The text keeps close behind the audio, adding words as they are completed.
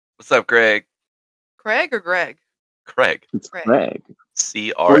What's up, Greg? Craig or Greg? Craig. It's Craig. Craig.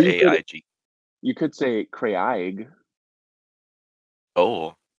 Or Craig. you could say Craig.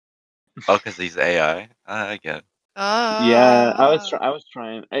 Oh, because he's AI. I get it. Yeah, I was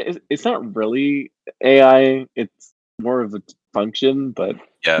trying. It's not really AI. It's more of a function, but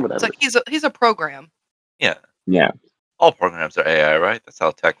Yeah. It's whatever. like he's a program. Yeah. Yeah. All programs are AI, right? That's how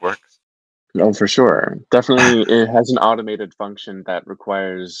tech works. Oh, for sure. Definitely, it has an automated function that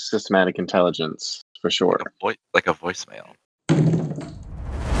requires systematic intelligence, for sure. Like a voicemail.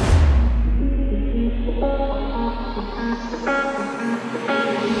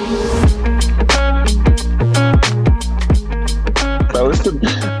 That was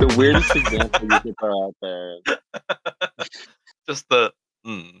the weirdest example you could throw out there. Just the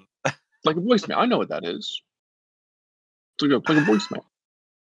Like a voicemail. I know what that is. It's like a voicemail.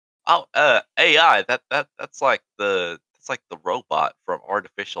 Oh, AI. That's like the robot from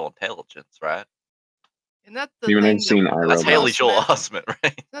artificial intelligence, right? Isn't that the Even thing I've seen That's iRobot. Haley Joel Osment, right?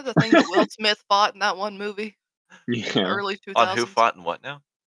 Isn't that the thing that Will Smith fought in that one movie? Yeah. Early 2000s. On Who Fought and What now?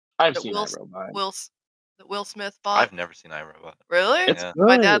 I've That seen iRobot. that Will Smith fought. I've never seen iRobot. Really? It's Yeah. good.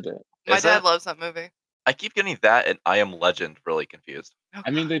 My dad loves that movie. I keep getting that and I Am Legend really confused. Oh, I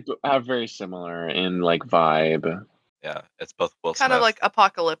mean, they are very similar in like vibe. Yeah, it's both Will kind Smith. of like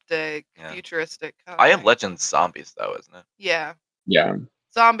apocalyptic, Yeah. futuristic. Kind I of Am thing. Legend's zombies though, isn't it? Yeah. Yeah.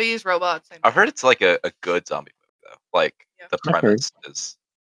 Zombies, robots. Same I've thing. heard it's like a good zombie movie though. Like Yeah. the I've heard. premise is,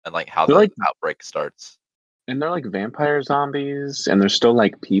 and like how They're the like- outbreak starts. And they're like vampire zombies, and they're still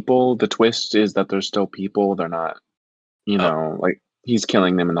like people. The twist is that they're still people. They're not, like he's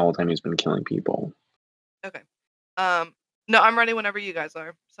killing them, and the whole time he's been killing people. Okay. No, I'm ready whenever you guys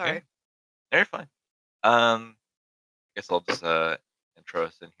are. Sorry. Yeah. Very fine. Guess I'll just intro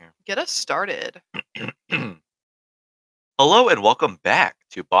us in here. Get us started. Hello and welcome back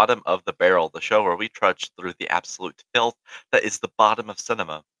to Bottom of the Barrel, the show where we trudge through the absolute filth that is the bottom of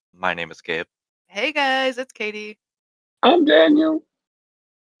cinema. My name is Gabe. Hey guys, it's Katie. I'm Daniel.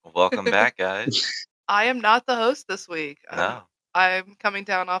 Welcome back, guys. I am not the host this week. No. I'm coming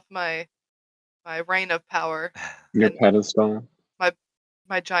down off my reign of power, Your And- pedestal.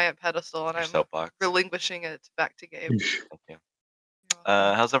 my giant pedestal, and Your I'm soapbox. relinquishing it back to Gabe. Thank you.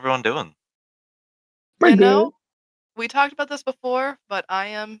 How's everyone doing? We're know, we talked about this before, but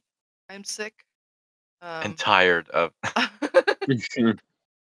I'm sick. And tired of. good.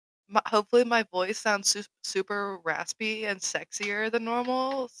 Hopefully my voice sounds super raspy and sexier than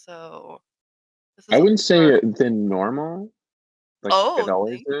normal. So this is I a wouldn't say first. it than normal. Like Oh, it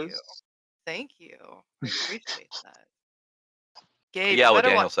always thank you. is. Thank you. I appreciate that. Gabe, Yeah, you what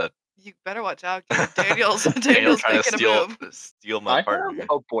better Daniel said. You better watch out, Gabe. Daniel's Daniel trying to making a move. steal my I partner. have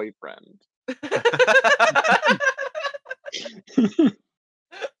a boyfriend.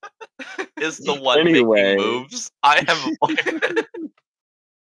 Is the one Anyway. making moves. I have a boyfriend.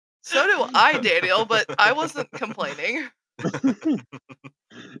 So do I, Daniel, but I wasn't complaining.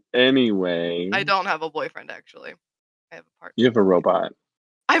 Anyway. I don't have a boyfriend, actually. I have a partner. You have a robot.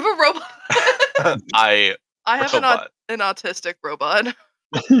 I have a robot. I have robot. an autistic robot.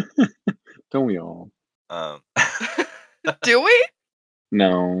 Don't we all? Do we?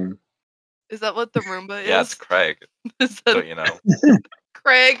 No. Is that what the Roomba is? Yeah, it's Craig. Is that So you know.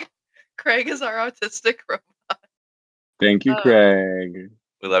 Craig? Craig is our autistic robot. Thank you, Craig.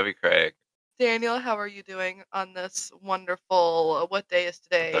 We love you, Craig. Daniel, how are you doing on this wonderful, what day is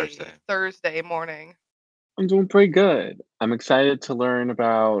today? Thursday morning. I'm doing pretty good. I'm excited to learn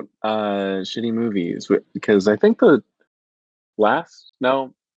about shitty movies because I think I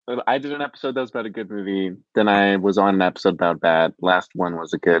did an episode that was about a good movie. Then I was on an episode about bad. Last one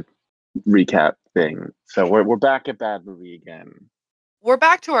was a good recap thing. So we're back at bad movie again. We're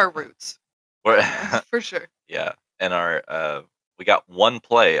back to our roots. We're for sure. Yeah, and our we got one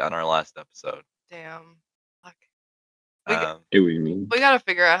play on our last episode. Damn. Fuck. It was me. We gotta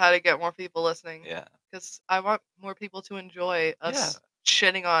figure out how to get more people listening. Yeah. Because I want more people to enjoy us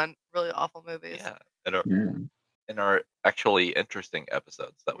shitting on really awful movies. Yeah. And our actually interesting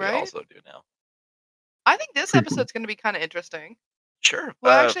episodes that we also do now. I think this episode's going to be kind of interesting. Sure.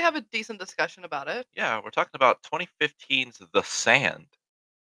 We'll actually have a decent discussion about it. Yeah, we're talking about 2015's The Sand.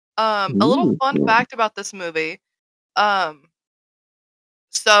 A little fun fact about this movie.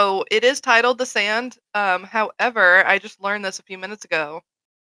 So it is titled The Sand. However, I just learned this a few minutes ago.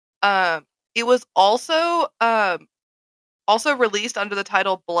 It was also released under the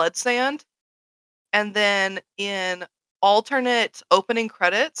title Blood Sand. And then in alternate opening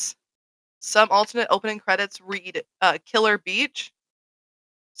credits, some alternate opening credits read Killer Beach.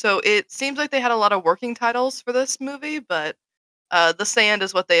 So it seems like they had a lot of working titles for this movie, but The sand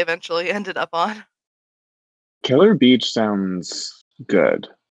is what they eventually ended up on. Killer Beach sounds good.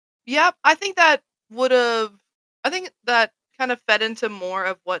 Yep, I think that would've I think that kind of fed into more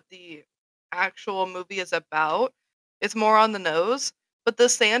of what the actual movie is about. It's more on the nose, but the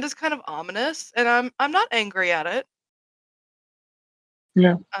sand is kind of ominous, and I'm not angry at it.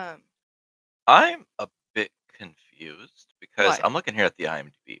 Yeah. Um, I'm a bit confused because why? I'm looking here at the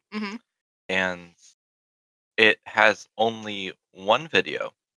IMDb, Mhm. and it has only one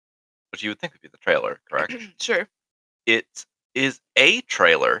video, which you would think would be the trailer, correct? Sure. It is a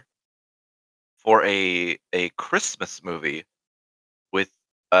trailer for a Christmas movie with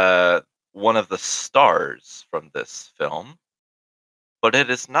uh one of the stars from this film, but it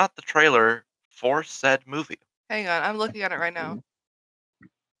is not the trailer for said movie. Hang on, I'm looking at it right now.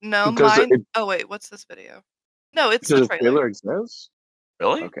 No, Does mine it oh, wait, what's this video? No, it's does the the trailer. trailer exist?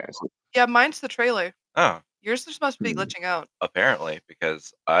 Really? Okay. So, Yeah, mine's the trailer. Oh, Yours just must be hmm. glitching out. apparently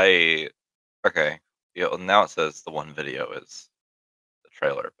because I okay. Yeah, well, now it says the one video is the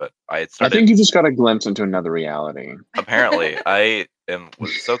trailer, but I had I started think you just got a glimpse into another reality. apparently I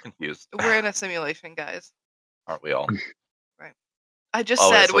was so confused. We're in a simulation, guys. Aren't we all? Right. I just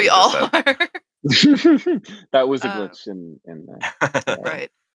Oh, said that's what we you just all said. are. That was a Um, glitch in there.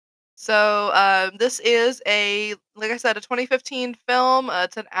 right. So, this is like I said, a 2015 film.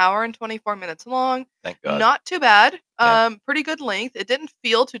 It's an hour and 24 minutes long. Thank God. Not too bad. Yeah. Pretty good length. It didn't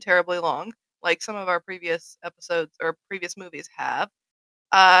feel too terribly long, like some of our previous episodes or previous movies have.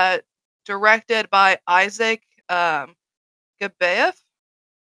 Uh, Directed by Isaac Gabaev.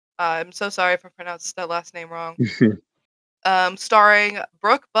 I'm so sorry if I pronounced that last name wrong. Starring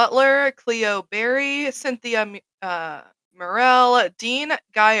Brooke Butler, Cleo Berry, Cynthia Morel, Dean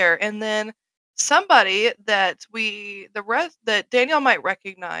Geyer, and then somebody that Daniel might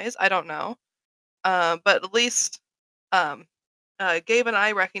recognize. I don't know, but at least um, Gabe and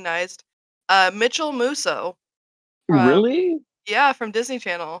I recognized Mitchell Musso from Really? from Disney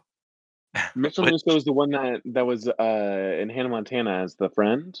Channel. Mitchell Which Musso is the one that was in Hannah Montana as the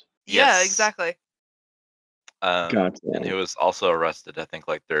friend. Yeah, yes. exactly. And Gotcha. he was also arrested, I think,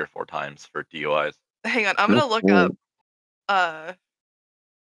 like 3 or 4 times for DUIs. Hang on, I'm gonna look Okay. up uh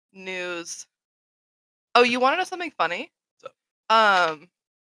news. Oh, you want to know something funny? So, Um,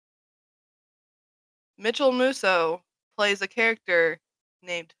 Mitchell Musso plays a character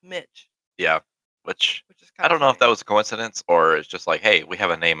named Mitch, yeah, which which is I kind of don't know if funny, that was a coincidence or it's just like, hey, we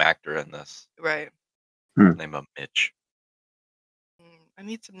have a name actor in this. right? Hmm. Name him Mitch. I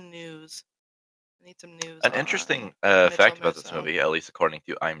need some news. I need some news An on interesting Mitchell fact about this Musso. movie, at least according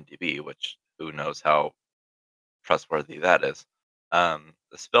to IMDb, which who knows how trustworthy that is.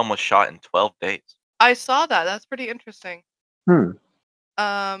 This film was shot in 12 days. I saw that. That's pretty interesting. Hmm.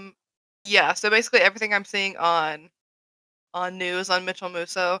 Um, yeah. So basically, everything I'm seeing on news on Mitchell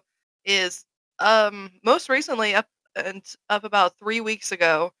Musso is most recently up about 3 weeks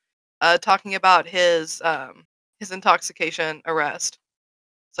ago, talking about his intoxication arrest.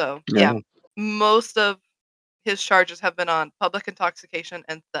 So yeah, Yeah. most of his charges have been on public intoxication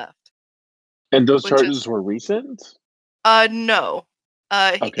and theft, And those which is charges were recent? no.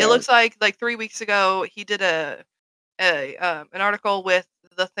 It Okay. looks like 3 weeks ago he did a an article with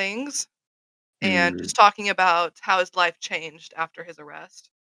the things and Hmm. just talking about how his life changed after his arrest.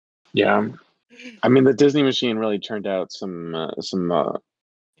 Yeah. I mean, the Disney machine really turned out Yeah,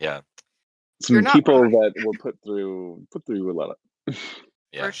 You're some not people wrong, that will put through a lot of. for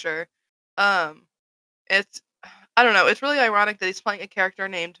yeah, sure. Um, it's I don't know. It's really ironic that he's playing a character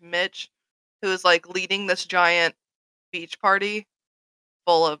named Mitch, who is like leading this giant beach party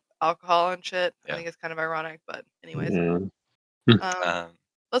full of alcohol and shit. I yeah. think it's kind of ironic, but anyways. Yeah. Um, Um,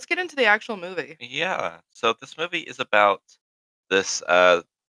 let's get into the actual movie. yeah. So this movie is about this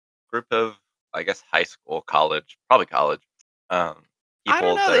group of, I guess, high school, college, probably college, um, I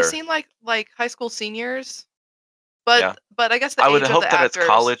don't people know. that They are, seem like high school seniors, yeah. but I guess the I would age of hope the that it's actors.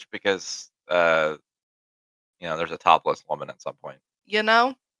 college because, there's a topless woman at some point. You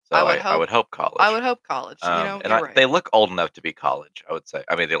know, I So would I hope. would hope I college. would hope college. You know, And you're they right. look old enough to be college, I would say.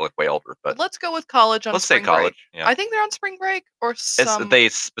 I mean, they look way older, but Let's go with college on let's say spring break. college. Yeah, I think they're on spring break or it's some. they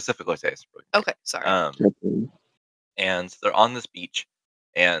specifically say spring break. Okay, sorry. Okay. And they're on this beach,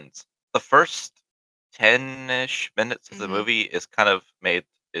 and the first 10-ish minutes of the Hmm. movie is kind of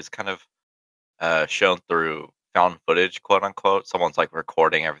shown through found footage, quote unquote. Someone's like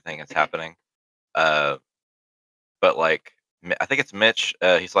recording everything that's happening. Uh, but like I think it's Mitch.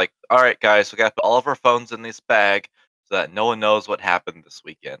 He's like, "All right, guys, we got to put all of our phones in this bag so that no one knows what happened this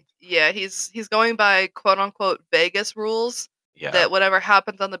weekend." Yeah, he's going by quote unquote Vegas rules Yeah, that whatever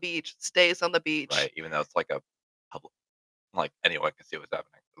happens on the beach stays on the beach. right. Even though it's like a public. like anyone can see what's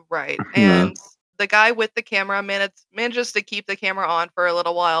happening. Right. Yeah. And the guy with the camera manages to keep the camera on for a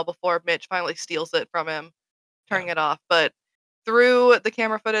little while before Mitch finally steals it from him, turning it off. But through the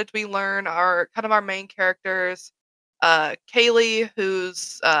camera footage, we learn our main characters, Kaylee,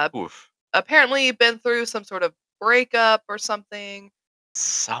 who's Oof. apparently been through some sort of breakup or something.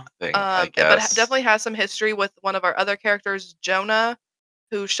 Something, I But guess. definitely has some history with one of our other characters, Jonah,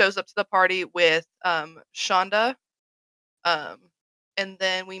 who shows up to the party with Shonda. And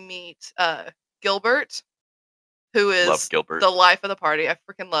then we meet Gilbert, who Love is Gilbert. the life of the party. I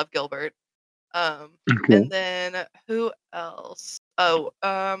freaking love Gilbert. Okay. And then who else? Oh,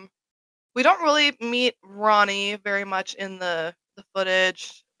 we don't really meet Ronnie very much in the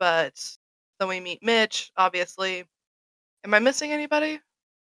footage, but then we meet Mitch, obviously. Am I missing anybody?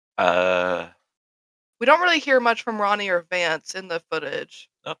 Uh, We don't really hear much from Ronnie or Vance in the footage.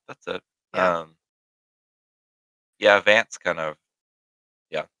 nope, that's it. Yeah. Yeah, Vance kind of,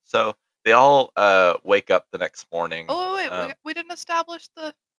 yeah. So they all wake up the next morning. Oh wait, Um, we didn't establish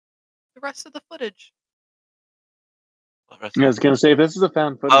the rest of the footage. what rest I of was gonna say this is a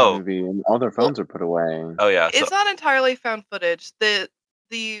found footage Oh. movie, and all their Well, phones are put away. Oh yeah, so it's not entirely found footage. The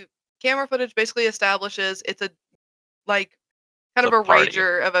camera footage basically establishes it's a like kind it's of a a party.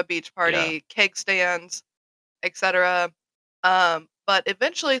 rager of a beach party, keg stands, etc. But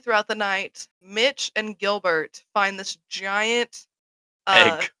eventually throughout the night, Mitch and Gilbert find this giant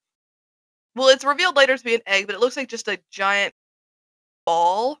Egg. well, it's revealed later to be an egg, but it looks like just a giant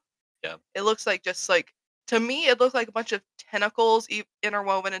ball. Yeah. It looks like just like to me it looked like a bunch of tentacles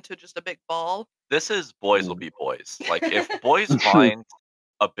interwoven into just a big ball. This is boys will be boys. Like if boys find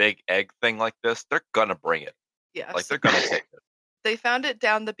a big egg thing like this, they're gonna bring it. Yes. Like they're gonna take it. They found it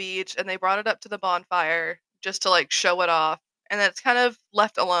down the beach and they brought it up to the bonfire just to like show it off. And then it's kind of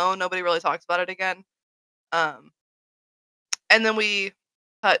left alone. Nobody really talks about it again. Um, and then we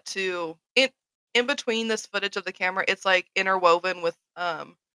cut to in between this footage of the camera. It's like interwoven with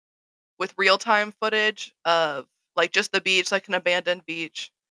real time footage of like just the beach, like an abandoned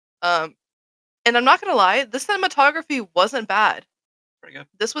beach. Um, and I'm not gonna lie, the cinematography wasn't bad. Pretty good.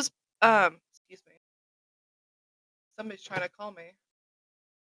 This was excuse me. Somebody's trying to call me.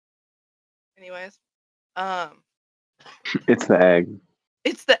 Anyways, um, It's the egg.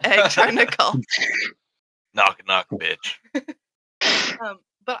 it's the egg trying to call. Knock knock, bitch.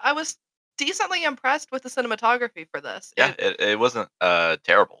 But I was decently impressed with the cinematography for this. Yeah, it wasn't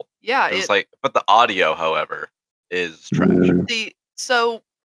terrible. Yeah, It was like, but the audio, however, is trash. Mm.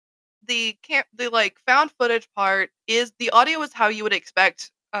 the like found footage part is the audio is how you would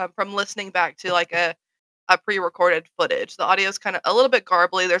expect from listening back to like a pre-recorded footage. The audio is kind of a little bit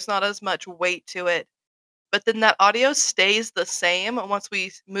garbly. There's not as much weight to it, but then that audio stays the same once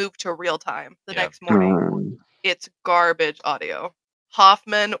we move to real time the Yeah. next morning. It's garbage audio.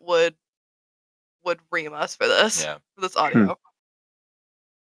 Hoffman would ream us for this Yeah. for this audio.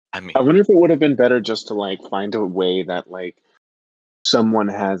 I mean, I wonder if it would have been better just to like find a way that like someone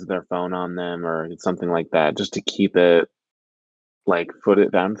has their phone on them or something like that, just to keep it like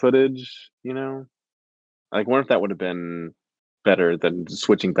found footage. You know, like wonder if that would have been better than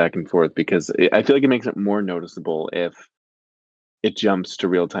switching back and forth, because I feel like it makes it more noticeable if it jumps to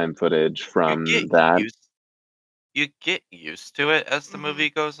real time footage from that. You get used to it as the movie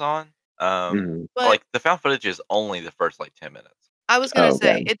goes on. Mhm. But Like the found footage is only the first like 10 minutes. I was gonna Oh,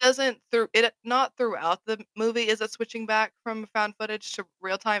 say okay. it doesn't not throughout the movie is it switching back from found footage to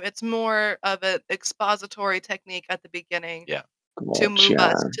real time. It's more of an expository technique at the beginning Yeah. to move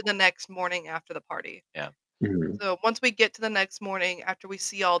us Gotcha. to the next morning after the party. Yeah. Mhm. So once we get to the next morning after we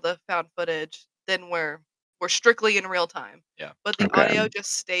see all the found footage, then we're strictly in real time. Yeah. But the Okay. audio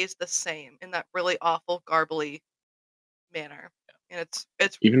just stays the same in that really awful garbly manner. And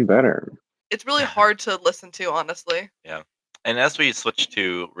Even better. it's really hard to listen to, honestly. Yeah. And as we switch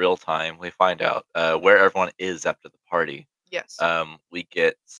to real time, we find out where everyone is after the party. Yes. We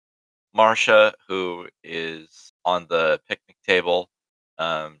get Marsha, who is on the picnic table.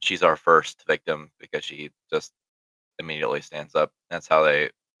 She's our first victim because she just immediately stands up. That's how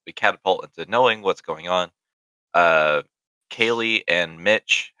we catapult into knowing what's going on. Kaylee and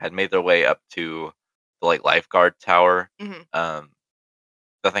Mitch had made their way up to the like lifeguard tower. Mhm.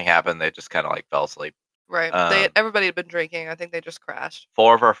 Nothing happened. They just kind of like fell asleep. Right. Everybody had been drinking. I think they just crashed.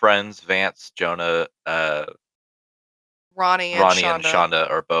 4 of our friends, Vance, Jonah, Ronnie and Ronnie, and Shonda Shonda,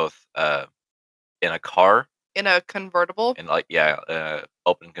 are both in a car, in a convertible. in like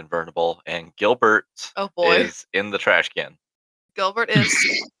open convertible, and Gilbert Oh boy. is in the trash can. Gilbert is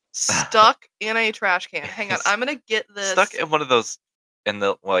stuck in a trash can. Hang on, He's I'm gonna get this. Stuck in one of those, in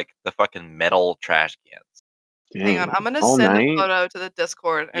the like the fucking metal trash cans. Hang on, Dang. I'm gonna All send a night? photo to the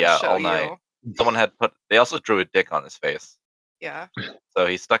Discord and Yeah, show all night. you. Someone had put. They also drew a dick on his face, Yeah. so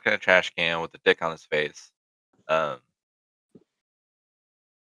he's stuck in a trash can with a dick on his face. Um,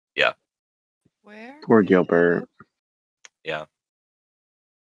 yeah, Where Poor is Gilbert. yeah. He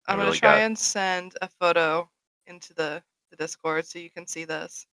I'm gonna really try got. and send a photo into the Discord so you can see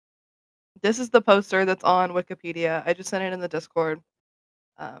this. This is the poster that's on Wikipedia. I just sent it in the Discord.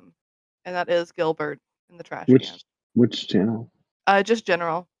 Um, and that is Gilbert in the trash can. Which channel? Just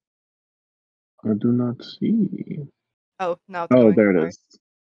general. I do not see. Oh, now it's Oh, going. there it Sorry. is.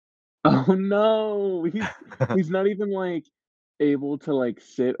 Oh no, he's not even like able to like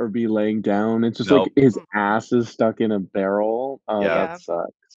sit or be laying down. It's just like Nope. his Mm, ass is stuck in a barrel. Oh, Yeah, that yeah,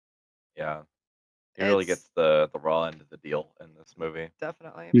 sucks. yeah. He really it's gets the raw end of the deal in this movie.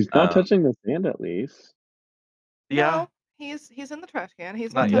 definitely. He's not Um, touching the sand at least. yeah, No, he's in the trash can.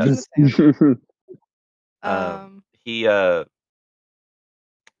 He's not not yet. touching the Just sand. Um, Um, he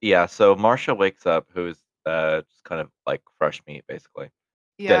yeah. So Marsha wakes up, who's just kind of like fresh meat, basically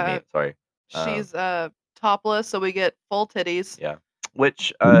dead yeah, meat. Sorry. Um, she's topless, so we get full titties. yeah.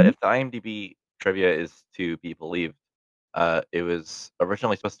 Which, Mhm. if the IMDb trivia is to be believed, it was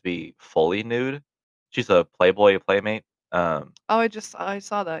originally supposed to be fully nude. She's a Playboy playmate. Um, Oh, I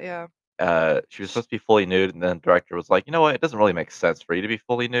saw that. Yeah, she was supposed to be fully nude, and then the director was like, "You know what? It doesn't really make sense for you to be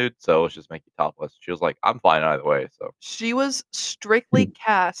fully nude, so let's just make you topless." She was like, "I'm fine either way." So, she was strictly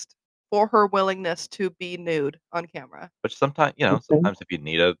cast for her willingness to be nude on camera, which sometimes, Okay. sometimes if you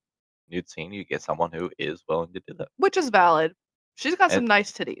need a nude scene, you get someone who is willing to do that. which is valid. She's got And some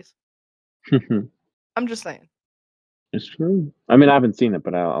nice titties. I'm just saying. It's true. I mean, I haven't seen it,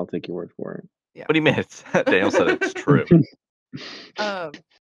 but I'll take your word for Yeah. what do you mean? Daniel said it's true. it. um,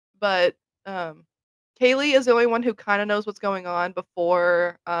 but Kaylee is the only one who kind of knows what's going on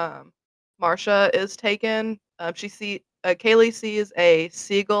before Marsha is taken. Kaylee sees a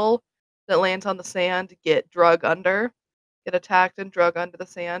seagull that lands on the sand get attacked and drug under the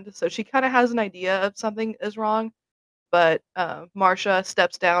sand. So she kind of has an idea of something is wrong. But Marsha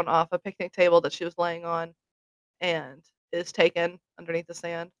steps down off a picnic table that she was laying on and is taken underneath the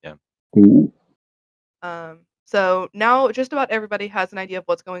sand. Yeah. Ooh. So now just about everybody has an idea of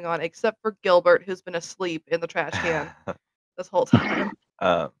what's going on, except for Gilbert, who's been asleep in the trash can this whole time.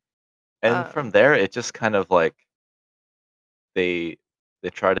 um, and from Um, there, it just kind of like they they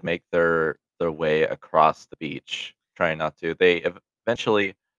try to make their way across the beach, trying not to. They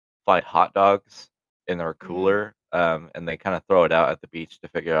eventually find hot dogs in their mhm, cooler, and they kind of throw it out at the beach to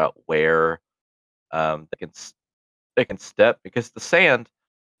figure out where they can step because the sand,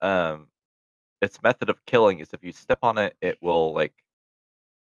 um, its method of killing is if you step on it, it will like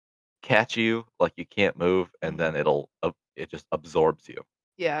catch you like you can't move, and mhm. then it just absorbs you.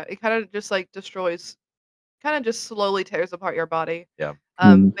 Yeah, it kind of just like destroys, kind of just slowly tears apart your body. Yeah,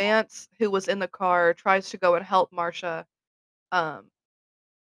 Mm. Vance, who was in the car, tries to go and help Marsha. Um,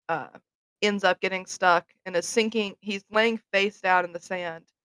 uh, ends up getting stuck and is sinking. He's laying face down in the sand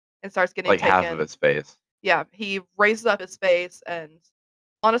and starts getting like half of taken. its face. Yeah, he raises up his face and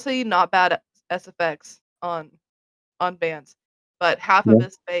honestly, not bad SFX on Vance, but half of Yeah.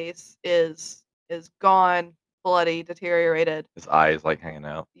 his face is gone, bloody, deteriorated. His eyes like hanging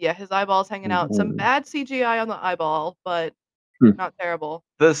out. Yeah, his eyeball's hanging out. Some Mm. bad CGI on the eyeball, but Hmm. not terrible.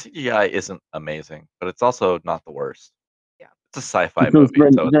 The CGI isn't amazing, but it's also not the worst. Yeah. It's a sci-fi It's just movie,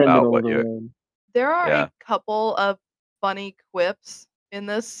 right, so it's right about middle of what the you. road. There are a Yeah, couple of funny quips in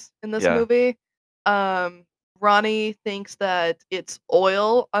this yeah. movie. Um, Ronnie thinks that it's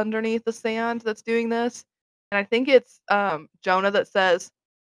oil underneath the sand that's doing this, and I think it's Jonah that says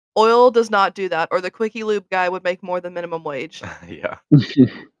oil does not do that, or the quickie lube guy would make more than minimum wage. Yeah,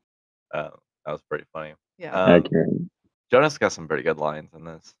 that was pretty funny. Yeah, Um, Accurate. Jonas got some pretty good lines in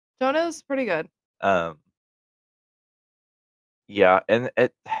this. Jonah's pretty good. Um, yeah, and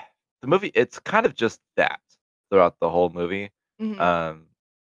the movie, it's kind of just that throughout the whole movie. Hmm. Um,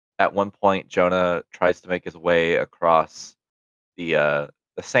 at one point, Jonah tries to make his way across the uh,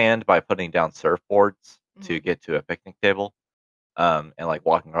 the sand by putting down surfboards to Hmm. get to a picnic table. And like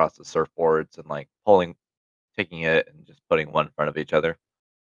walking across the surfboards and like taking it and just putting one in front of each other,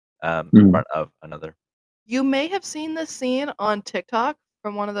 in Mm. front of another. You may have seen this scene on TikTok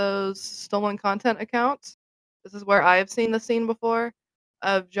from one of those stolen content accounts. This is where I have seen the scene before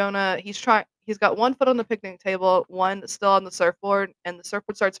of Jonah. He's got one foot on the picnic table, one still on the surfboard, and the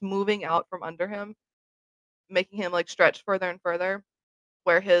surfboard starts moving out from under him, making him like stretch further and further,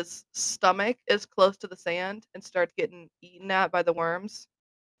 where his stomach is close to the sand and starts getting eaten at by the worms.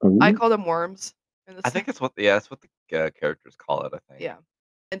 I Ooh. call them worms in I this. think that's what that's what the characters call it. I think. Yeah.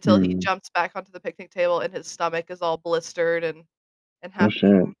 until he jumps back onto the picnic table and his stomach is all blistered and Oh half shit!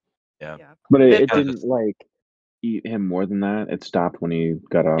 eaten. Yeah. Yeah. But it kinda didn't just like eat him more than that. It stopped when he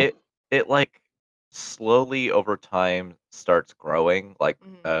got off. it, like, slowly over time starts growing, like,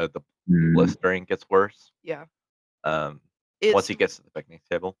 Mhm. the Mm. blistering gets worse, Yeah. um, once It's he gets to the picnic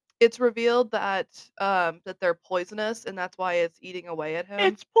table. it's revealed that that they're poisonous and that's why it's eating away at him.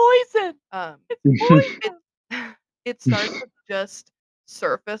 It's poison! Um It's it poison! it starts with just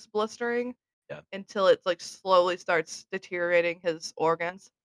surface blistering Yeah. until it like slowly starts deteriorating his organs.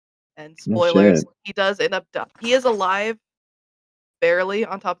 And Oh spoilers, shit! he does end up he is alive barely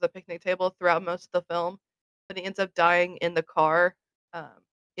on top of the picnic table throughout most of the film, but he ends up dying in the car,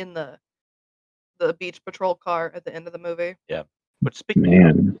 in the beach patrol car at the end of the movie. Yeah. Which speaking of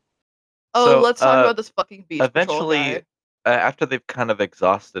Man. Oh, so, let's talk about this fucking beach patrol eventually, guy. after they've kind of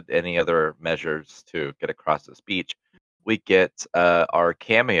exhausted any other measures to get across this beach, we get, our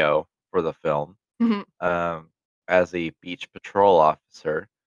cameo for the film, Mhm. um, as a beach patrol officer.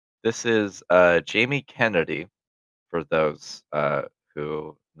 This is, Jamie Kennedy, for those,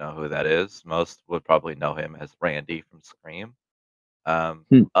 who know who that is. Most would probably know him as Randy from Scream.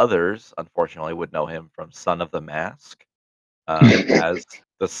 Hmm. Others, unfortunately, would know him from Son of the Mask, as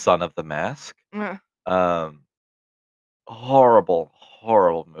the Son of the Mask. Yeah. Um, horrible,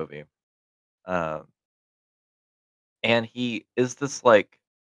 horrible movie. Um, and he is this, like,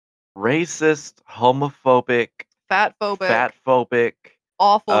 racist, homophobic, Fatphobic, fatphobic,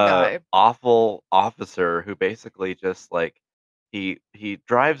 awful guy. awful officer who basically just, like, he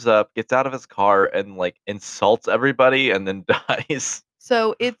drives up, gets out of his car, and, like, insults everybody and then dies.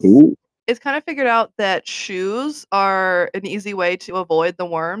 So Ooh. it's kind of figured out that shoes are an easy way to avoid the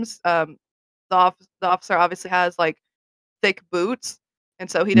worms. The officer obviously has like thick boots,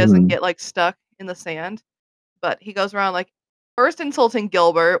 and so he doesn't Mhm. get like stuck in the sand. But he goes around like first insulting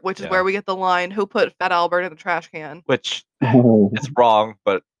Gilbert, which is Yeah. where we get the line, "Who put Fat Albert in the trash can?" Which Oh. it's wrong,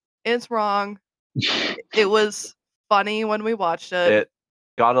 but It's wrong. It was funny when we watched it. it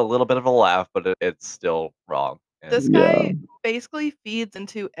got a little bit of a laugh, but it's still wrong, and This Yeah. guy basically feeds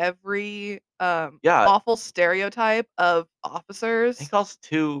into every yeah, awful stereotype of he officers. calls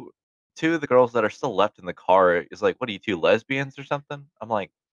two of the girls that are still left in the car, is like, "What are you, 2 lesbians or something?" I'm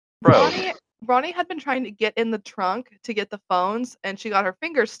like, "Bro." Ronnie Ronnie had been trying to get in the trunk to get the phones, and she got her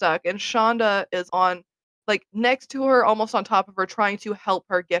fingers stuck, and Shonda is on like, next to her, almost on top of her, trying to help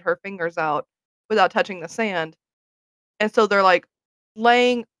her get her fingers out without touching the sand, and so they're, like,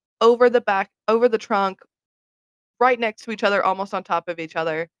 laying over the trunk, right next to each other, almost on top of each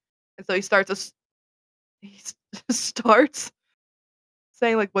other, and so he s starts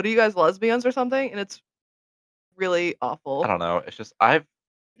saying, like, "What are you guys, lesbians or something?" And it's really I awful. don't know, it's just I've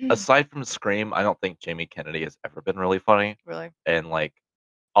aside from Scream, I don't think Jamie Kennedy has ever been really funny, Really. and, like,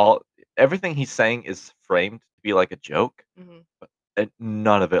 all everything he's saying is framed to be like a joke, Mhm. and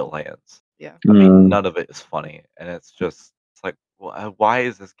none of it lands. Yeah. I mean, Mm. none of it is funny, and it's like, why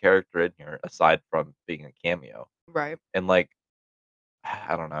is this character in here aside from being a cameo? Right. And, like,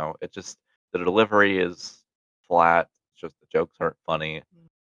 I don't know, it just the delivery is flat, it's just the jokes aren't funny, Mm.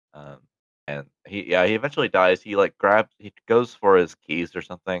 um, and he eventually dies, he goes for his keys or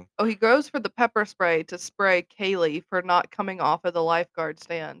something. Oh, he goes for the pepper spray to spray Kaylee for not coming off of the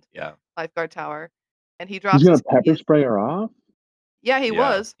Yeah, lifeguard tower, and he He's drops gonna his pepper keys. spray her off? Yeah, he yeah,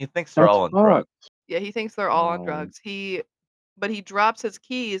 was. he thinks they're That's all on drugs. fucked. Yeah, he thinks they're all on Oh. drugs. But he drops his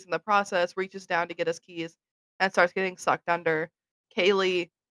keys in the process, reaches down to get his keys, and starts getting sucked under. Kaylee,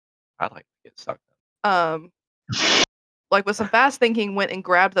 I'd like to get sucked in. um, like with some fast thinking, went and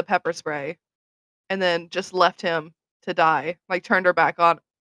grabbed the pepper spray, and then just left him to die. Like turned her back on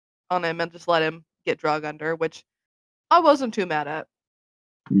him and just let him get drug under, which I wasn't too mad at.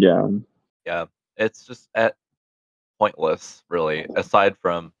 Yeah. Yeah, it's just pointless, really, aside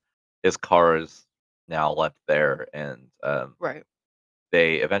from his car is now left there, and, Right.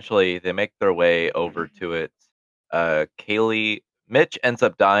 they make their way over to it. Mitch ends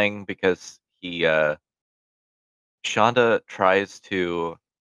up dying because Shonda tries to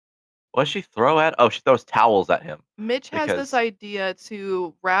what does she throw at? Oh, she throws towels at him Mitch has this because idea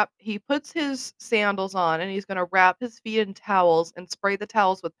to he puts his sandals on and he's going to wrap his feet in towels and spray the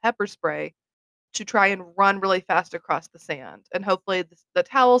towels with pepper spray to try and run really fast across the sand. And hopefully the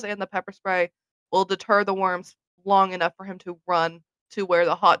towels and the pepper spray will deter the worms long enough for him to run to where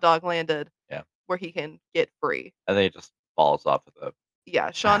the hot dog landed, yeah, where he can get free. and then he just falls off of the Yeah,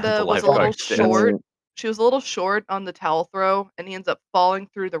 the Shonda was a little lifeguard stand. short. Oh, She was a little short on the towel throw, and he ends up falling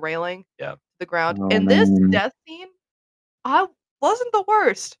through the railing to Yeah, the ground. oh And this man. death scene, I wasn't the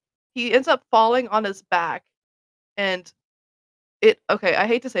worst. He ends up falling on his back, and Okay, I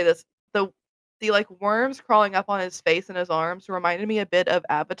hate to say this. The like worms crawling up on his face and his arms reminded me a bit of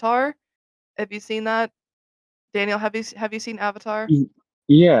Avatar. Have you seen that? Daniel, have you seen Avatar? Y-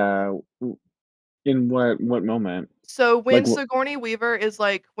 Yeah. In what moment? So when Like, Sigourney Weaver is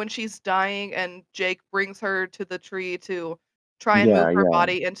like when she's dying and Jake brings her to the tree to try and move yeah, her yeah.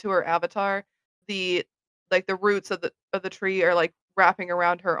 body into her avatar, the like the roots of the tree are like wrapping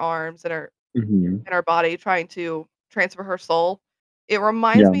around her arms Hmm. and her body trying to transfer her soul. It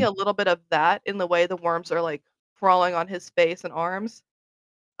reminds Yeah. me a little bit of that in the way the worms are like crawling on his face and arms.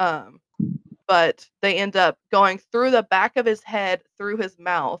 Um, but they end up going through the back of his head, through his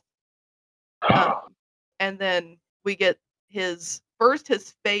mouth. Um, and then we get his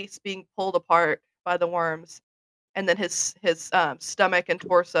face being pulled apart by the worms, and then his stomach and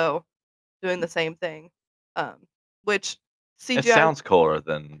torso doing the same thing. Which It CGI sounds cooler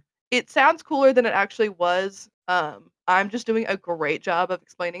than it sounds cooler than it actually was. I'm just doing a great job of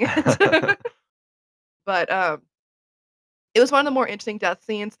explaining it. But it was one of the more interesting death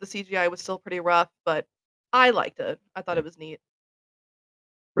scenes. The CGI was still pretty rough, but I liked it. I thought yeah. it was neat.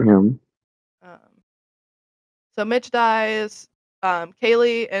 Yeah. Um, so Mitch dies.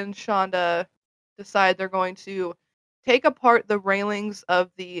 Kaylee and Shonda decide they're going to take apart the railings um,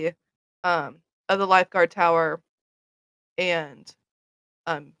 of the lifeguard tower and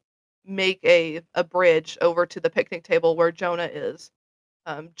um, make a bridge over to the picnic table where Jonah is.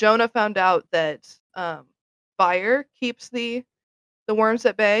 Jonah found out that fire keeps the worms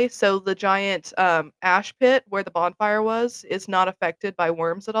at bay, so the giant ash pit where the bonfire was is not affected by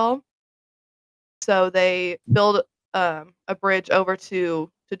worms at all. So they build a bridge over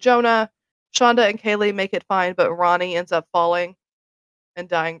to Jonah. Shonda and Kaylee make it fine, but Ronnie ends up falling and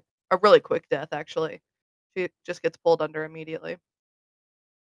dying a really quick death. Actually, she just gets pulled under immediately.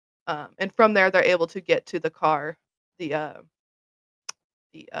 And from there, they're able to get to the car. The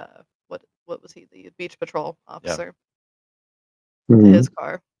what was he? The beach patrol Yeah. officer to Hmm. his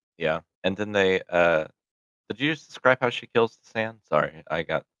car. Yeah. And then they did you just describe how she kills the sand? Sorry, I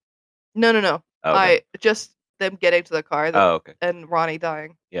got No, no, no. oh, okay. I just them getting to the car Oh, okay. and Ronnie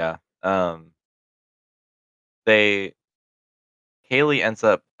dying. Yeah. They Kaylee ends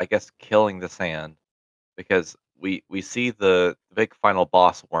up, I guess, killing the sand because we see the big final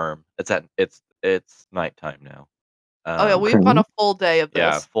boss worm. It's nighttime now. Oh yeah, Um, we've gone Okay. a full day of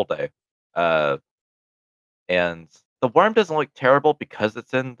yeah, this. full day. Uh, and the worm doesn't look terrible because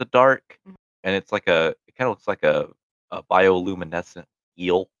it's in the dark, and it kind of looks like a bioluminescent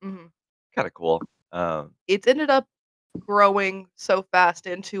eel. Mm-hmm. Kind of cool. Um, It's ended up growing so fast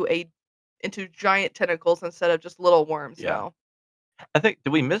into giant tentacles instead of just little worms yeah. now. I think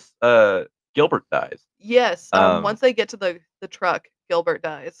did we miss Gilbert dies? Yes, Um, once they get to the truck, Gilbert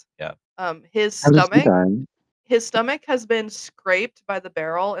dies. yeah, Um, his How does he stomach die? his stomach has been scraped by the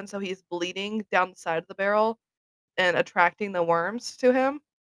barrel, and so he's bleeding down the side of the barrel and attracting the worms to him.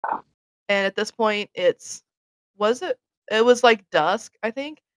 And at this point, was it? It was like dusk, I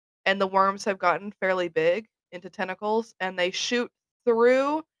think, and the worms have gotten fairly big into tentacles, and they shoot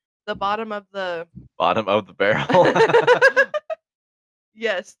through the bottom of the bottom of the barrel.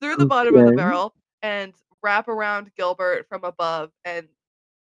 yes, through the bottom of the Okay. barrel and wrap around Gilbert from above and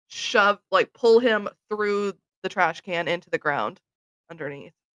pull him through the trash can into the ground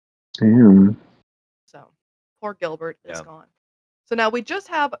underneath. Damn. So poor Gilbert is yeah, gone. So now we just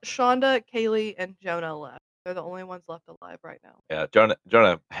have Shonda, Kaylee, and Jonah left. They're the only ones left alive right now. yeah.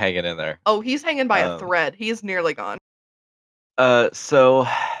 Jonah hanging in there. Oh, he's hanging by a Um, thread. He's nearly gone. so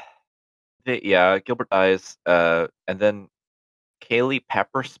yeah, Gilbert dies. And then Kaylee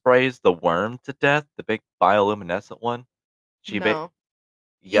pepper sprays the worm to death, the big bioluminescent one. She ba- No,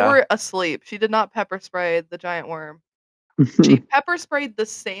 you yeah, were asleep. She did not pepper spray the giant worm. She pepper sprayed the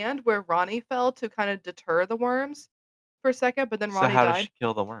sand where Ronnie fell to kind of deter the worms for a second, but then so Ronnie how does died. she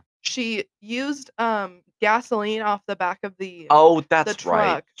kill the worm? She used gasoline off the back of Oh, the that's right.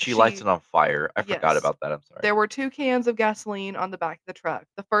 truck. She lights it on fire. I forgot Yes. about that. I'm sorry. There were 2 cans of gasoline on the back of the truck.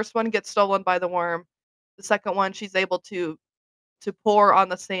 The first one gets stolen by the worm. The second one she's able to pour on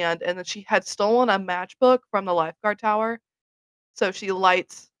the sand, and then she had stolen a matchbook from the lifeguard tower, so she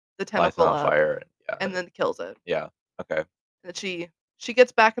lights the Lights it chemical on up fire. And and then kills it. yeah. Okay. And she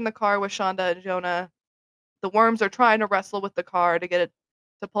gets back in the car with Shonda and Jonah. The worms are trying to wrestle with the car to get it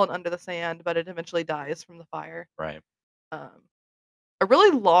to pull it under the sand, but it eventually dies from the fire. Right. Um, a really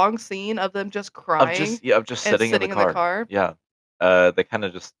long scene of them just crying Of just and sitting in the sitting in the car. car. Yeah. They kind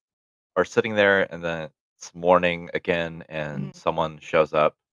of just are sitting there, and then it's morning again, and Mhm. someone shows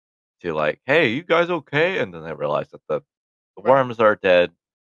up to like, "Hey, you guys okay?" And then they realize that the Right. worms are dead.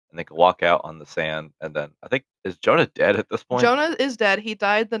 and they can walk out on the sand, and then I think is Jonah dead at this point? Jonah is dead. He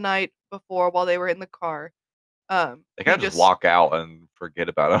died the night before while they were in the car. They He kind of just walk out and forget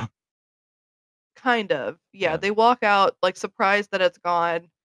about him. kind of. Yeah, Yeah. they walk out like surprised that it's gone.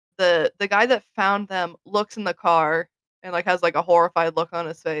 The guy that found them looks in the car and like has like a horrified look on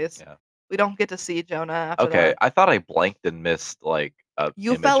his face. Yeah. We don't get to see Jonah after Okay, that. I thought I blanked and missed like a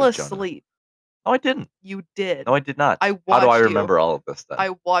You image fell of Jonah. asleep. No, I didn't. You did. No, I did not. I How do I watched you. remember all of this then?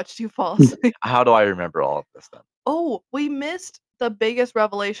 I watched you fall asleep. How do I remember all of this then? Oh, we missed the biggest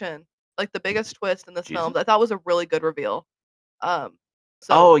revelation, like the biggest twist in this film. Jesus? I thought was a really good reveal. Um,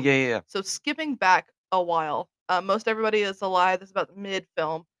 Oh, so yeah. so skipping back a while, most everybody is alive. This is about mid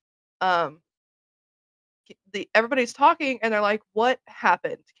film. Um, everybody's talking and they're like, "What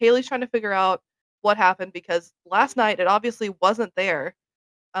happened?" Kaylee's trying to figure out what happened because last night it obviously wasn't there.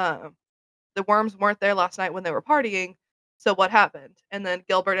 Um, the worms weren't there last night when they were partying. So what happened? And then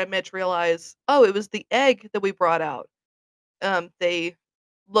Gilbert and Mitch realize, oh, it was the egg that we brought out. They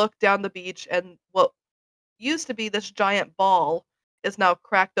look down the beach and what used to be this giant ball is now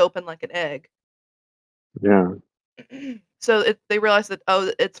cracked open like an egg. Yeah. So they realize that,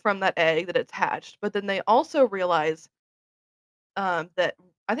 oh, it's from that egg that it's hatched. But then they also realize that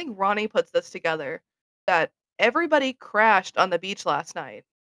I think Ronnie puts this together that everybody crashed on the beach last night.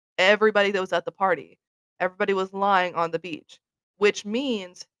 Everybody that was at the party, everybody was lying on the beach, which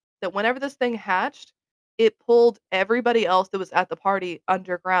means that whenever this thing hatched, it pulled everybody else that was at the party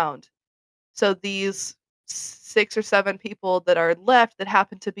underground. So these 6 or 7 people that are left that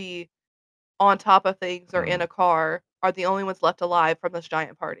happen to be on top of things or in a car are the only ones left alive from this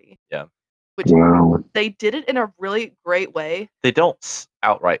giant party. Yeah. Which Wow. they did it in a really great way. They don't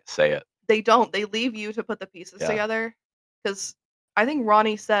outright say it. They don't. They leave you to put the pieces Yeah. together. Because I think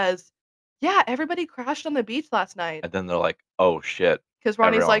Ronnie says, yeah, everybody crashed on the beach last night. And then they're like, oh shit. Because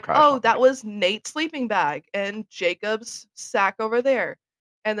Ronnie's everyone like, crashed on oh, the that beach." was Nate's sleeping bag and Jacob's sack over there.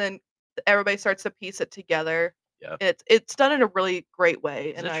 And then everybody starts to piece it together. Yeah. It's done in a really great way.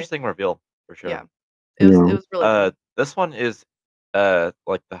 It's an and interesting reveal for sure. Yeah. It was really good. This one is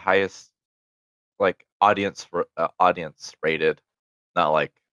like the highest like audience rated, not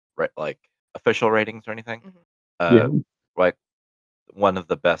like like official ratings or anything. Mhm. Yeah. Like one of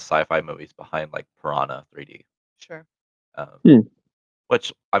the best sci-fi movies behind like Piranha 3D. Sure.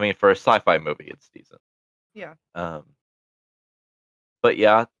 Which I mean for a sci-fi movie it's decent. Yeah. But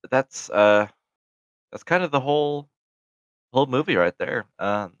yeah, that's kind of the whole movie right there.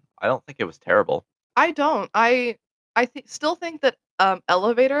 I don't think it was terrible. I don't. Still think that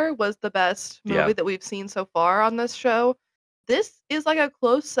Elevator was the best movie Yeah. that we've seen so far on this show. This is like a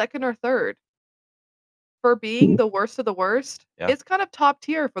close second or third. For being the worst of the worst, Yeah. it's kind of top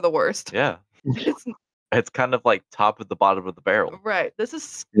tier for the worst. Yeah. It's It's kind of like top of the bottom of the barrel. right. This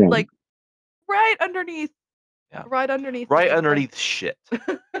is Yeah. like right underneath. Yeah. Right underneath. Right the- underneath shit.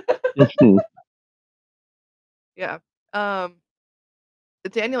 Yeah.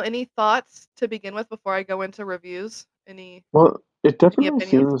 Daniel, any thoughts to begin with before I go into reviews? Any Well, it definitely opinions?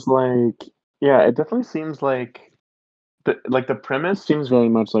 seems like it definitely seems like the premise seems very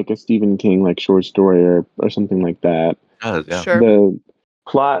much like a Stephen King like short story or something like that. Yeah. Sure. The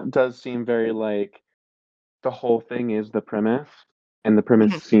plot does seem very like the whole thing is the premise, and the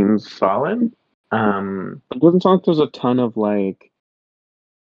premise Mhm. seems solid. It doesn't sound like there's a ton of like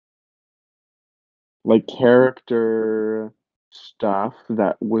character stuff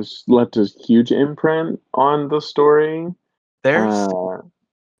that was left a huge imprint on the story. There's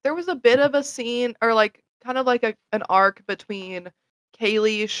There was a bit of a scene or like kind of like an arc between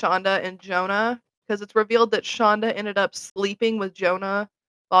Kaylee, Shonda, and Jonah because it's revealed that Shonda ended up sleeping with Jonah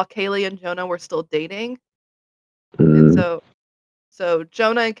while Kaylee and Jonah were still dating. And so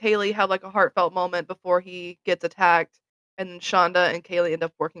Jonah and Kaylee have like a heartfelt moment before he gets attacked, and then Shonda and Kaylee end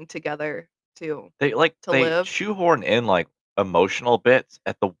up working together to they live. shoehorn in like emotional bits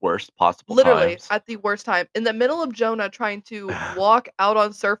at the worst possible Literally times. at the worst time. In the middle of Jonah trying to walk out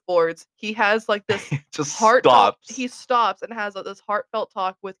on surfboards, he has like this He just heartfelt. stops. He stops and has this heartfelt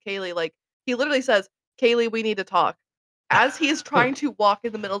talk with Kaylee. Like he literally says, "Kaylee, we need to talk." As he's trying to walk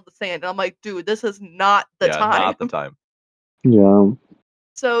in the middle of the sand, and I'm like, "Dude, this is not the yeah, time." not the time. Yeah.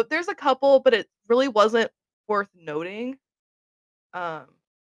 So there's a couple, but it really wasn't worth noting. So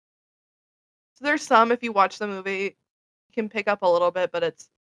there's some if you watch the movie, you can pick up a little bit, but it's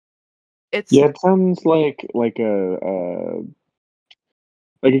Yeah, it sounds like a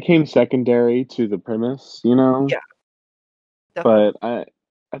like it came secondary to the premise, you know? Yeah. Definitely. But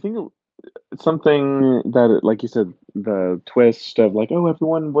I think it's something that like you said, the twist of like, oh,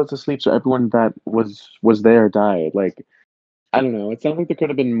 everyone was asleep, so everyone that was there died. Like I don't know. It sounds like there could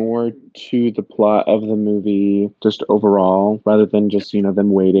have been more to the plot of the movie, just overall, rather than just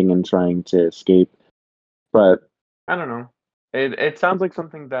them waiting and trying to escape. But I don't know. It sounds like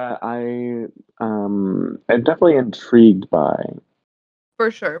something that am definitely intrigued by.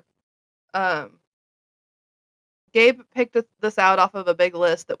 For sure. Um, Gabe picked this out off of a big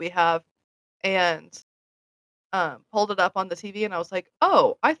list that we have and pulled it up on the TV, and I was like,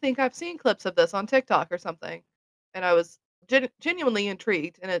 "Oh, I think I've seen clips of this on TikTok or something." And I was genuinely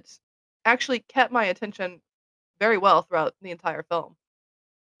intrigued, and it's actually kept my attention very well throughout the entire film.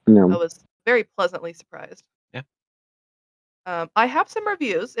 I You was very pleasantly surprised. Yeah. I have some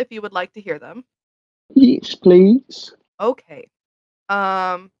reviews if you would like to hear them. Yes, please. Okay.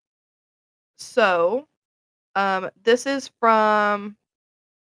 Um, so, this is from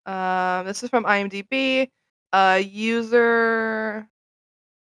IMDb. User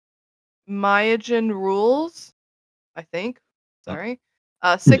Myogen Rules, I think. Mm. Sorry.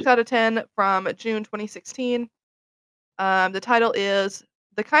 6 out of 10 from June 2016. The title is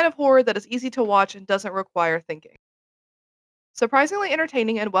The Kind of Horror That is Easy to Watch and Doesn't Require Thinking. Surprisingly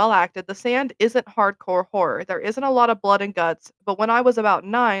entertaining and well acted, The Sand isn't hardcore horror. There isn't a lot of blood and guts, but when I was about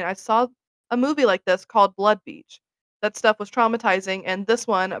 9, I saw a movie like this called Blood Beach. That stuff was traumatizing, and this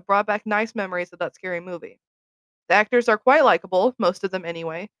one brought back nice memories of that scary movie. The actors are quite likable, most of them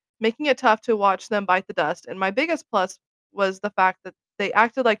anyway, making it tough to watch them bite the dust, and my biggest plus was the fact that they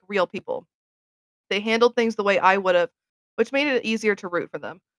acted like real people. They handled things the way I would have, which made it easier to root for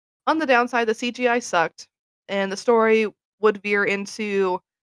them. On the downside, the CGI sucked, and the story would veer into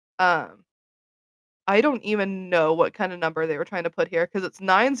um I don't even know what kind of number they were trying to put here because it's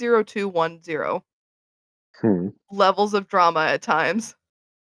 90210 Hmm. levels of drama at times.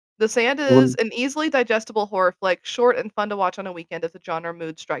 The Sand is Well, an easily digestible horror flick, short and fun to watch on a weekend if the genre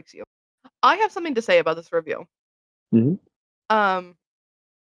mood strikes you. I have something to say about this review. mhm. Um,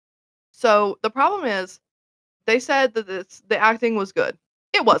 so the problem is they said that the acting was good.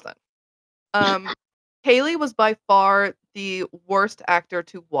 It wasn't. Um, Haley was by far the worst actor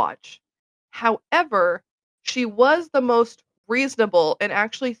to watch. However, she was the most reasonable and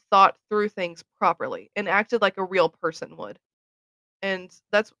actually thought through things properly and acted like a real person would. And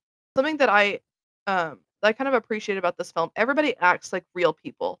that's something that I kind of appreciate about this film. Everybody acts like real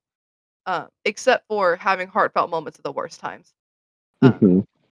people, except for having heartfelt moments at the worst times. Um, Mhm.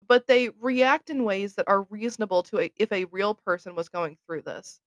 but they react in ways that are reasonable to if a real person was going through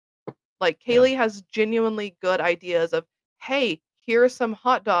this. Like Yeah. Kaylee has genuinely good ideas of, hey, here are some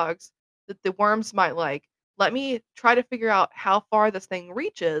hot dogs that the worms might like. Let me try to figure out how far this thing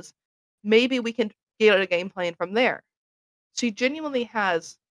reaches. Maybe we can get a game plan from there. She genuinely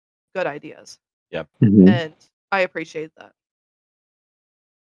has good ideas, Yeah. Mhm. and I appreciate that.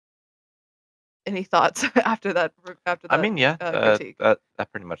 Any thoughts after that? After I that mean, yeah, critique? that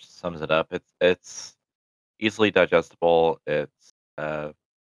pretty much sums it up. It's easily digestible. It's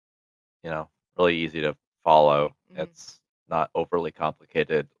really easy to follow. Mhm. It's not overly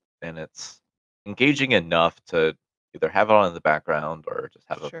complicated, and it's engaging enough to either have it on in the background or just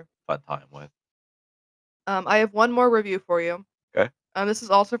have a Sure. fun time with. I have one more review for you. Okay. This is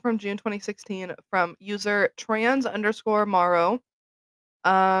also from June 2016 from user trans underscore Maro.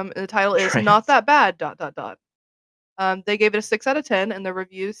 The title is Not Trans. That Bad, dot, dot, dot. They gave it a 6 out of 10, and the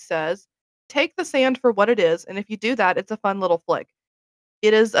review says, take the sand for what it is, and if you do that, it's a fun little flick.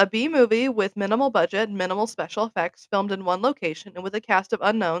 It is a B movie with minimal budget, minimal special effects, filmed in one location, and with a cast of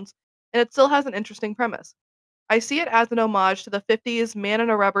unknowns, and it still has an interesting premise. I see it as an homage to the 50s man in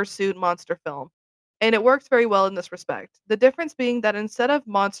a rubber suit monster film, and it works very well in this respect. The difference being that instead of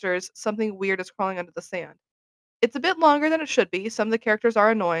monsters, something weird is crawling under the sand. It's a bit longer than it should be. Some of the characters are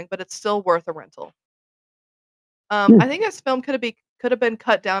annoying, but it's still worth a rental. Hmm. I think this film could have been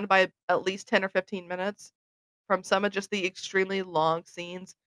cut down by at least 10 or 15 minutes from some of just the extremely long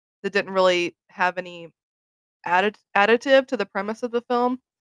scenes that didn't really have any additive to the premise of the film.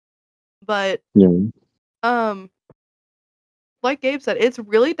 But Yeah. um, like Gabe said, it's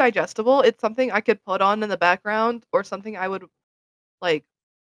really digestible. It's something I could put on in the background or something I would like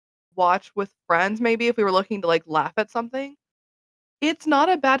watch with friends maybe if we were looking to like laugh at something. It's not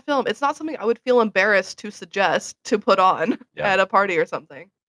a bad film. It's not something I would feel embarrassed to suggest to put on Yeah. at a party or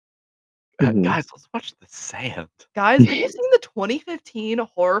something. Mhm. Guys, let's watch The Sand. Guys, have you seen the 2015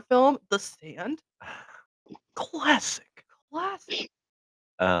 horror film The Stand? Classic. Classic.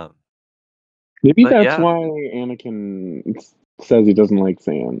 Um, Maybe but that's yeah, why Anakin says he doesn't like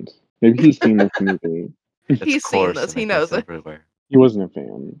sand. Maybe he's seen this movie. it's He's seen coarse this. and He it goes knows it. everywhere. He wasn't a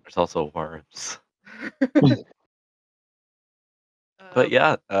fan. There's also worms. But um,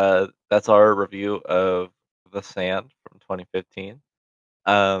 yeah, that's our review of The Sand from 2015.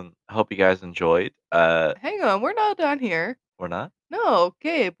 I hope you guys enjoyed. Hang on, we're not done here. We're not? No,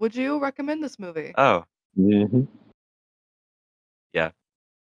 Gabe, would you recommend this movie? Oh, Mhm. yeah.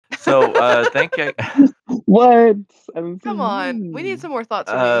 So, thank you. What? I haven't Come seen on, we need you. some more thoughts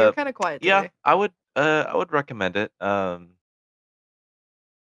from you. You're Uh, kind of quiet yeah, today. I would recommend it. Final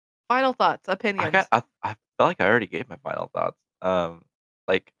thoughts, opinions. I feel like I already gave my final thoughts.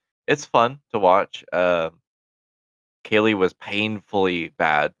 Like it's fun to watch. Kaylee was painfully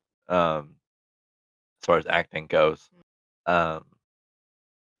bad. As far as acting goes. Um,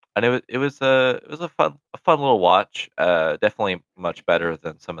 and it was a fun little watch. Definitely much better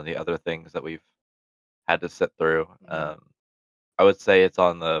than some of the other things that we've had to sit through. Mhm. I would say it's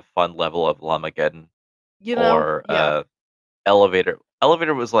on the fun level of Lamageddon or Yeah, Elevator.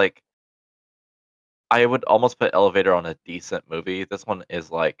 Elevator was like I would almost put Elevator on a decent movie. This one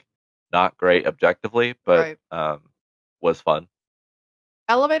is like not great objectively, but right. was fun.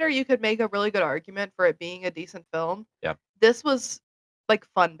 Elevator, you could make a really good argument for it being a decent film. Yeah, This was like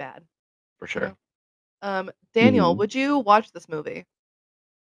fun bad, for you sure. know? Daniel, Mhm. would you watch this movie?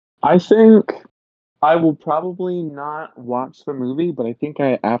 I think I will probably not watch the movie, but I think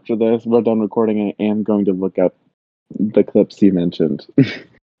after this we're done recording, I am going to look up the clips you mentioned.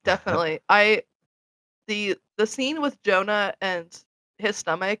 Definitely. The scene with Jonah and his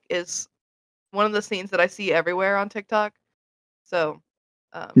stomach is one of the scenes that I see everywhere on TikTok. So,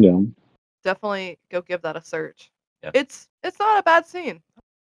 um, Yeah. definitely go give that a search. Yeah, It's not a bad scene,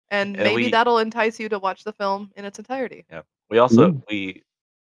 and and maybe that'll entice you to watch the film in its entirety. yeah we also Yeah. we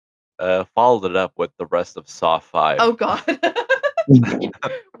followed it up with the rest of Saw 5. Oh god.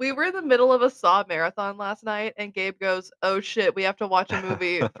 We were in the middle of a Saw marathon last night, and Gabe goes, "Oh shit, we have to watch a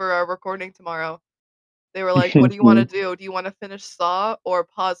movie for our recording tomorrow." They were like, "What do you wanna do? Do you wanna finish Saw or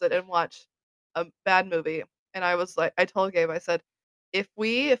pause it and watch a bad movie?" And I told Gabe, I said, "If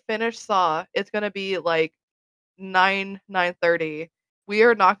we finish Saw, it's gonna be like 9:30. We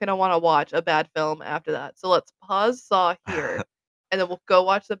are not gonna wanna watch a bad film after that. So let's pause Saw here, and then we'll go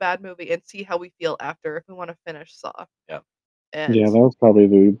watch the bad movie and see how we feel after if we wanna finish Saw." Yeah, And Yeah, that was probably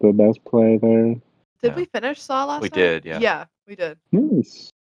the best play there. did yeah, we finish Saw we last night? did. Yeah, Yeah, we did.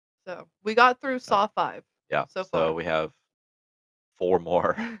 Nice. So we got through uh, Saw 5 yeah. so So far. we have 4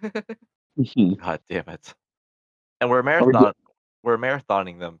 more. Mhm. God damn it! And we're Are we? we're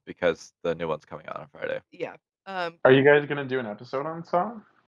marathoning them because the new one's coming out on Friday. Yeah. Um, Are you guys gonna do an episode on Saw?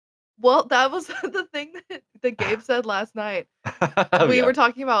 well, that was the thing that Gabe said last night. Oh We yeah. were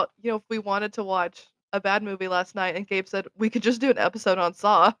talking about, if we wanted to watch a bad movie last night, and Gabe said we could just do an episode on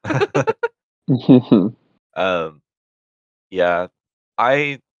Saw. um. Yeah.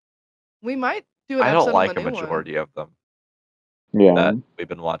 I We might do an I don't episode on the like a new one. majority of them Yeah. that we've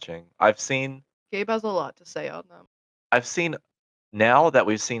been watching. Gabe has a lot to say on them. I've seen now that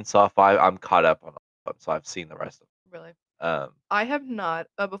we've seen Saw 5, I'm caught up on all of them, so I've seen the rest of Really. them. I have not.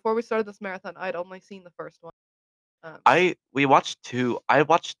 Before we started this marathon, I'd only seen the first one. I watched 2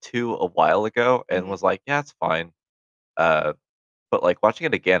 a while ago and Mhm. was like, "Yeah, it's fine." Uh, but, like, watching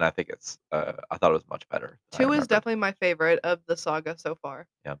it again, I thought it was much better than I 2 is remembered. definitely my favorite of the saga so far.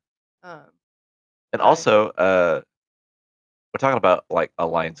 Yeah. Um, And I also, we're talking about, like, a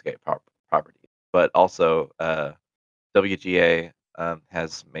Lionsgate property, but also, WGA,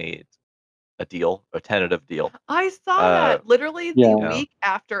 has made a tentative deal. I saw Uh, that literally the Yeah. yeah, week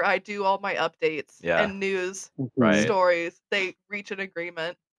after I do all my updates yeah, and news Mhm. right, stories, they reach an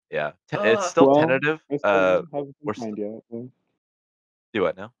agreement. yeah. It's Ugh. still Well, tentative. it still hasn't been We're st signed yet. Yeah. Do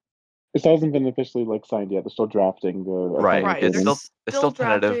what now? It still hasn't been officially like signed yet. They're still drafting the Right. final Right. They're agreement. It's still still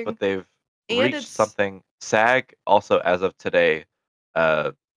tentative, but drafting, they've and reached it's something. SAG also, as of today,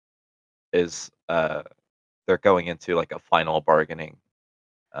 uh, is they're going into like a final bargaining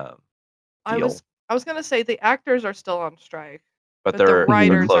um, I deal, was I was gonna say the actors are still on strike, but but the they're Mhm.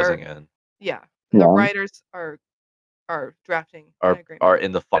 writers closing are, in, yeah, the Yeah. writers are drafting an are agreement.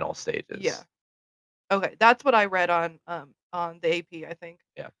 in the final Yeah. stages. Okay, that's what I read on the AP, I think.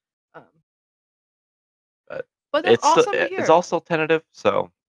 Yeah, Um, but but that's awesome to it's hear. all still tentative.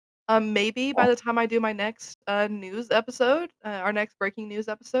 So Maybe by Yeah. the time I do my next news episode, our next breaking news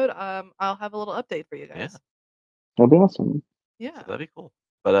episode, I'll have a little update for you yeah, guys. That'd be awesome. so Yeah. that'd be cool.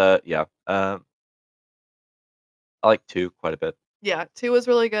 But yeah, I like 2 quite a bit. Yeah, 2 was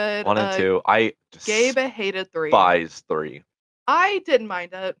really good. 1 and 2, I Gabe hated 3. despise 3. I didn't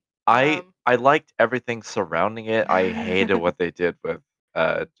mind it. I liked everything surrounding it. I hated what they did with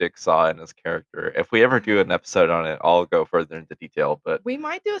Jigsaw and his character. If we ever do an episode on it, I'll go further into detail. But We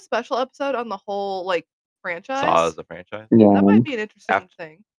might do a special episode on the whole like Saw franchise. as a franchise, That Yeah. might be an interesting after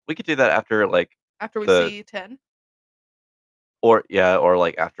thing we could do that after like after we the see 10. or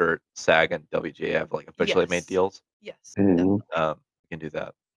like after SAG and WGA have like officially made Yes. deals, Yes, Mhm. definitely, we can do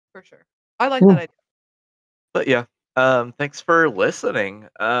that. for sure. I like Yeah. that idea. But yeah, thanks for listening.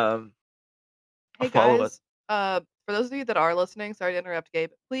 Hey Follow us. guys, for those of you that are listening, sorry to interrupt,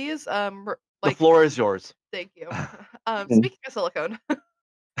 Gabe. Please, The like, floor is yours. thank you. Mhm. Speaking of silicone,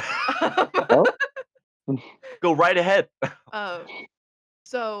 Oh, Go right ahead. um,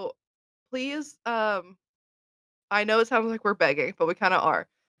 so please, I know it sounds like we're begging, but we kind of are.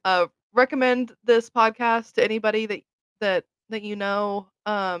 Recommend this podcast to anybody that you know,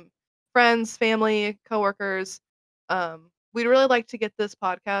 friends, family, coworkers. We'd really like to get this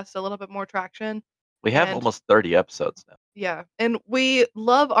podcast a little bit more traction, We have and almost 30 episodes now. yeah, and we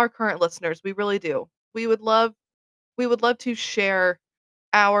love our current listeners. We really do. We would love to share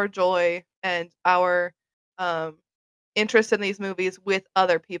our joy and our um, interest in these movies with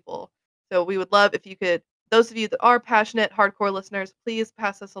other people. So we would love if you could, those of you that are passionate, hardcore listeners, please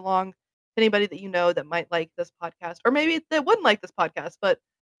pass this along to anybody that you know that might like this podcast, or maybe that wouldn't like this podcast, but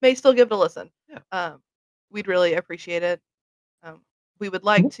may still give it a listen. Yeah. We'd really appreciate it. We would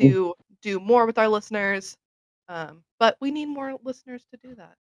like to do more with our listeners, but we need more listeners to do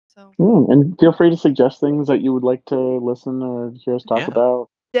that. So and feel free to suggest things that you would like to listen or hear us talk Yeah. about.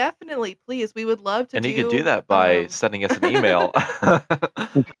 definitely, please, we would love to And do. you can do that by sending us an email.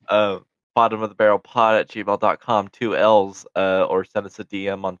 bottomofthebarrelpod@gmail.com, 2 L's, or send us a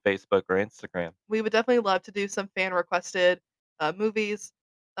DM on Facebook or Instagram. We would definitely love to do some fan requested movies.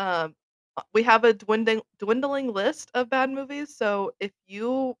 We have a dwindling list of bad movies, so if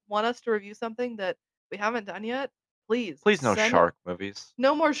you want us to review something that we haven't done yet, please Please no send shark movies.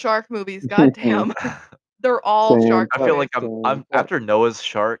 no more shark movies. God damn, they're all Same. shark I feel movies. like I'm after Noah's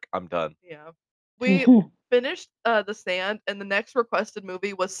Shark, I'm done. Yeah, we finished The Sand, and the next requested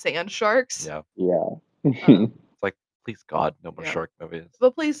movie was Sand Sharks. Yeah. Yeah. Um, It's like, please God, no more Yeah. shark movies.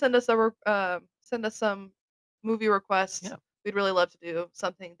 But please send us some movie requests. Yeah. We'd really love to do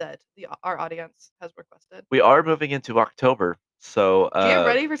something that our audience has requested. We are moving into October, so Get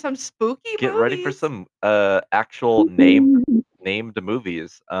ready for some spooky get ready for movies. some actual named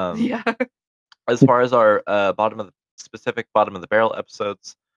movies. Yeah. As far as our bottom of the barrel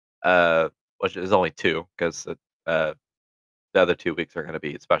episodes, which is only 2 because the other 2 weeks are going to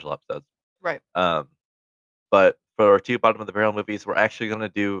be special episodes. Right. But for our 2 bottom of the barrel movies, we're actually going to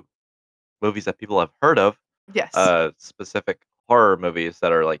do movies that people have heard of, Yes. specific horror movies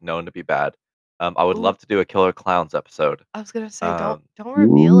that are like known to be bad. I would Ooh. love to do a Killer Clowns episode. I was gonna say don't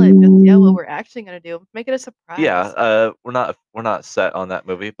reveal it just yet what we're actually gonna do. Make it a surprise. Yeah, we're not set on that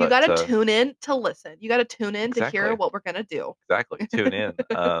movie, but you gotta tune in to listen. You gotta tune in to hear Exactly. what we're gonna do. Exactly. Tune in.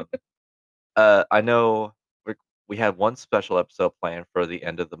 I know we had one special episode planned for the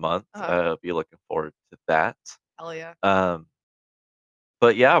end of the month. Be looking forward to that. Hell yeah.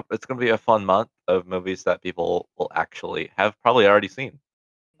 But yeah, it's gonna be a fun month of movies that people will actually have probably already seen,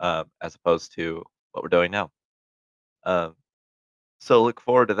 as opposed to what we're doing now. So look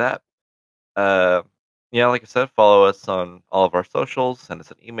forward to that. Yeah, like I said, follow us on all of our socials, send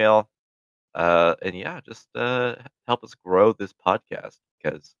us an email, and yeah, just help us grow this podcast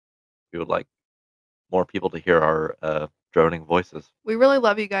because we would like more people to hear our droning voices. We really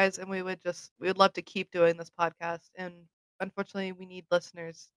love you guys, and we would love to keep doing this podcast. And unfortunately, we need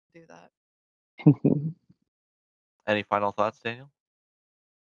listeners to do that. Any final thoughts, Daniel?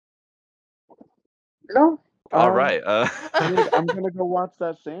 No. All right. I'm gonna go watch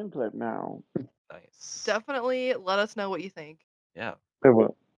that sand clip now. Nice. Definitely let us know what you think. Yeah. I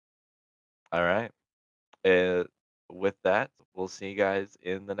will. All right. With that, we'll see you guys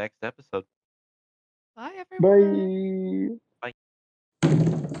in the next episode. Bye, everyone. Bye.